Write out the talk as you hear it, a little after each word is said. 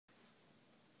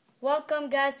Welcome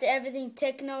guys to Everything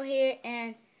Techno here,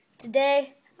 and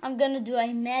today I'm gonna do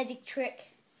a magic trick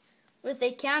with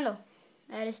a candle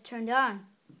that is turned on.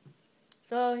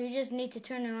 So you just need to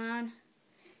turn it on,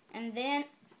 and then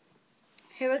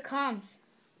here it comes.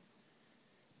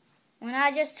 When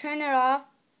I just turn it off,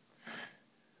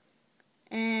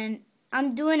 and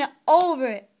I'm doing it over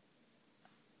it.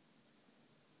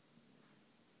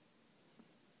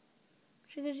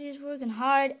 You can see it's working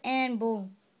hard, and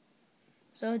boom.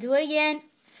 So do it again.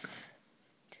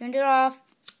 Turn it off.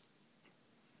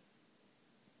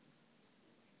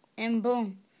 And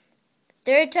boom.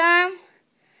 Third time.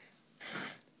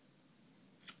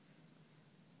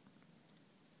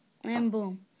 And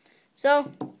boom.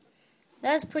 So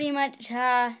that's pretty much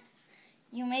how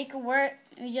you make it work.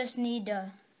 You just need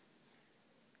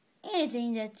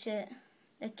anything that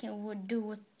would do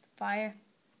with fire.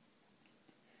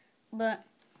 But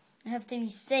you have to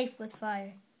be safe with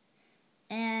fire.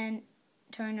 And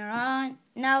turn it on.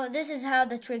 Now this is how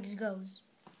the trick goes.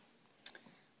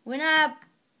 When I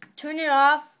turn it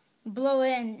off, blow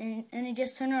it, and you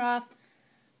just turn it off,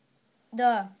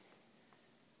 the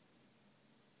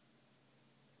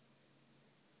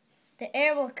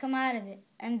air will come out of it,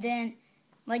 and then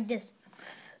like this.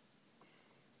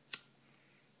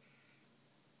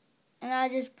 And I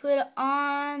just put it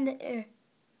on the air.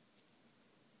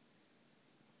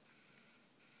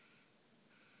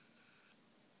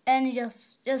 And it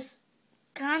just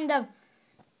kind of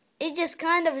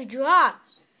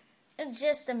drops. It's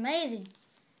just amazing.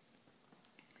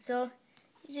 So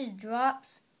it just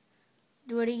drops.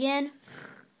 Do it again.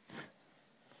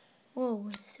 Whoa,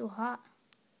 it's so hot.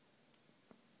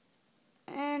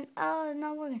 And oh, it's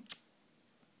not working.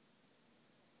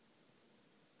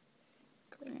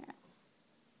 Clean it out.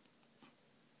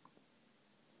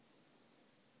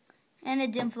 And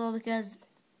it didn't flow because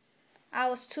I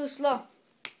was too slow.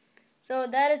 So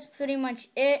that is pretty much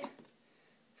it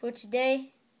for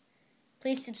today.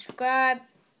 Please subscribe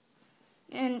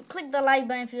and click the like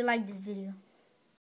button if you like this video.